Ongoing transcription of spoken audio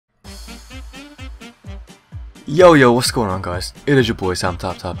Yo, what's going on, guys? It is your boy Sam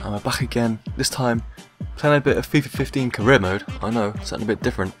Tap Tap, and we're back again, this time playing a bit of FIFA 15 career mode. I know, something a bit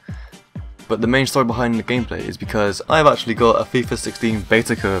different. But the main story behind the gameplay is because I've actually got a FIFA 16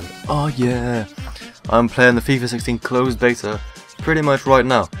 beta code. Oh yeah! I'm playing the FIFA 16 closed beta pretty much right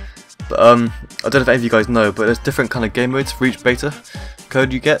now. But I don't know if any of you guys know, but there's different kind of game modes for each beta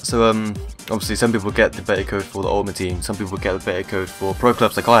code you get. So obviously some people get the beta code for the Ultimate Team, some people get the beta code for Pro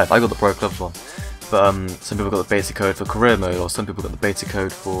Clubs like I have. I got the Pro Clubs one. But some people got the beta code for career mode, or some people got the beta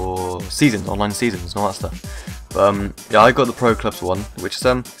code for seasons, online seasons, and all that stuff. But yeah, I got the Pro Clubs one, which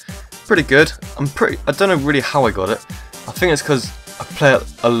is pretty good. I don't know really how I got it. I think it's because I play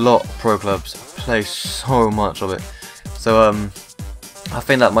a lot of Pro Clubs. I play so much of it. So I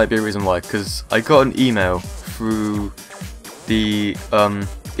think that might be a reason why. Because I got an email through the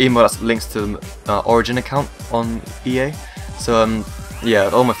email that links to the Origin account on EA. So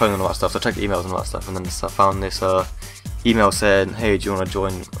yeah, on my phone and all that stuff, so I checked the emails and all that stuff, and then I found this email saying, hey, do you want to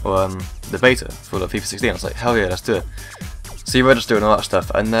join the beta for the FIFA 16? I was like, hell yeah, let's do it. So you register and all that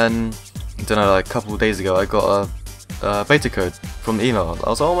stuff, and then, I don't know, like a couple of days ago, I got a beta code from the email. I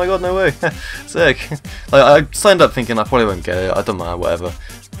was like, oh my god, no way, sick. Like, I signed up thinking I probably won't get it, I don't mind, whatever.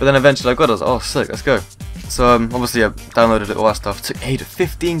 But then eventually I got it, I was like, oh sick, let's go. So obviously I downloaded it, all that stuff. It took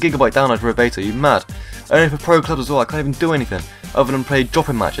 15 gigabyte download for a beta, you mad? Only for Pro Clubs as well, I can't even do anything other than play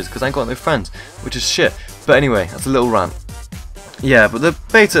drop-in matches because I ain't got no friends, which is shit. But anyway, that's a little rant. Yeah, but the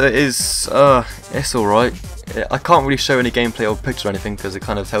beta is, it's alright. I can't really show any gameplay or picture or anything because it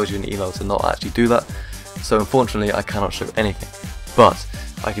kind of tells you in the email to not actually do that. So unfortunately I cannot show anything. But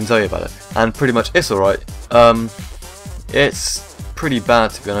I can tell you about it. And pretty much it's alright. It's pretty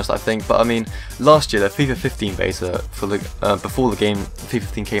bad to be honest, I think. But I mean, last year the FIFA 15 beta for the before the game FIFA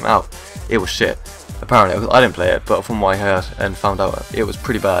 15 came out, it was shit. Apparently, I didn't play it, but from what I heard and found out, it was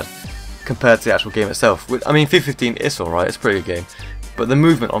pretty bad compared to the actual game itself. I mean, FIFA 15 is alright, it's a pretty good game, but the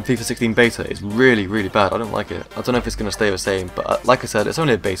movement on FIFA 16 beta is really, really bad. I don't like it. I don't know if it's going to stay the same, but like I said, it's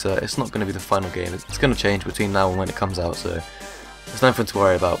only a beta, it's not going to be the final game. It's going to change between now and when it comes out, so there's nothing to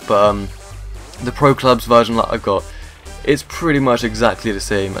worry about. But the Pro Clubs version that I've got, it's pretty much exactly the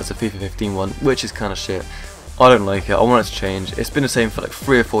same as the FIFA 15 one, which is kind of shit. I don't like it, I want it to change. It's been the same for like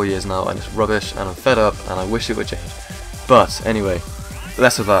 3 or 4 years now and it's rubbish and I'm fed up and I wish it would change. But anyway,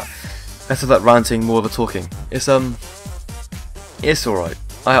 less of that. Less of that ranting, more of the talking. It's alright.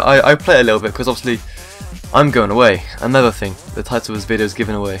 I play it a little bit because obviously I'm going away. Another thing, the title of this video is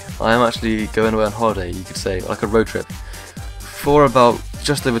given away. I am actually going away on holiday, you could say, like a road trip. For about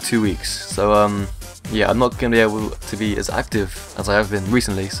just over 2 weeks. So yeah, I'm not going to be able to be as active as I have been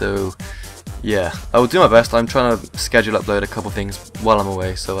recently, so yeah, I will do my best. I'm trying to schedule upload a couple things while I'm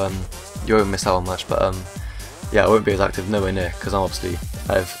away, so you won't miss out on much. But yeah, I won't be as active nowhere near because I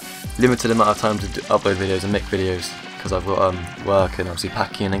have limited amount of time to upload videos and make videos because I've got work and obviously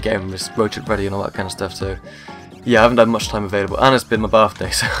packing and getting this road trip ready and all that kind of stuff. So yeah, I haven't had much time available, and it's been my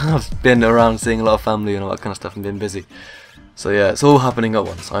birthday, so I've been around seeing a lot of family and all that kind of stuff and been busy. So yeah, it's all happening at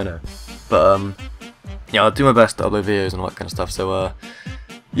once, I know. But yeah, I'll do my best to upload videos and all that kind of stuff. So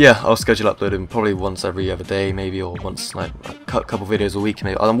yeah, I'll schedule uploading probably once every other day, maybe, or once like a couple videos a week,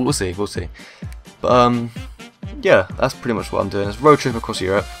 maybe. We'll see. But yeah, that's pretty much what I'm doing. It's road trip across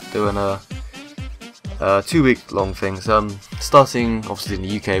Europe, doing a 2-week-long thing. So starting obviously in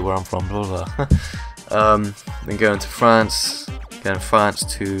the UK, where I'm from, blah blah blah. Then going to France,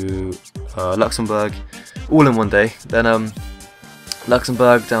 to Luxembourg, all in one day. Then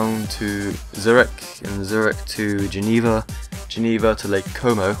Luxembourg down to Zurich, and Zurich to Geneva to Lake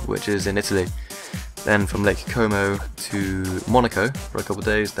Como, which is in Italy. Then from Lake Como to Monaco for a couple of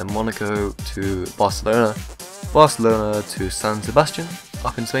days, then Monaco to Barcelona to San Sebastian,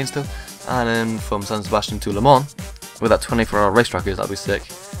 up in Spain still, and then from San Sebastian to Le Mans, where that 24-hour racetrack is, that'd be sick.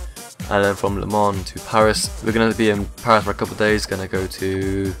 And then from Le Mans to Paris. We're going to be in Paris for a couple of days, going to go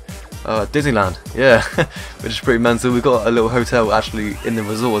to Disneyland, yeah, which is pretty mental. We've got a little hotel actually in the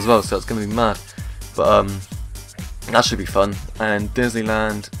resort as well, so it's going to be mad. But that should be fun. And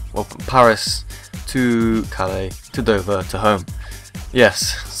Disneyland, well, from Paris to Calais to Dover to home.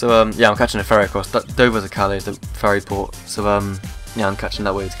 Yes, so yeah, I'm catching a ferry across. Dover to Calais is the ferry port, so yeah, I'm catching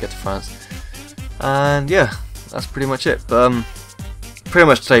that way to get to France. And yeah, that's pretty much it. But pretty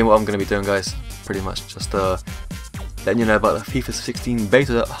much today what I'm going to be doing, guys. Pretty much just letting you know about the FIFA 16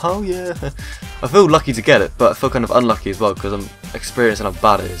 beta. Oh yeah, I feel lucky to get it, but I feel kind of unlucky as well because I'm experiencing how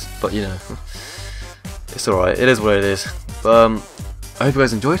bad it is. But you know, it's alright, it is what it is. But I hope you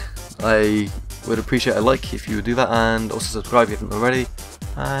guys enjoyed. I would appreciate a like if you would do that, and also subscribe if you haven't already.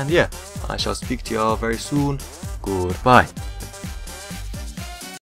 And yeah, I shall speak to you all very soon. Goodbye.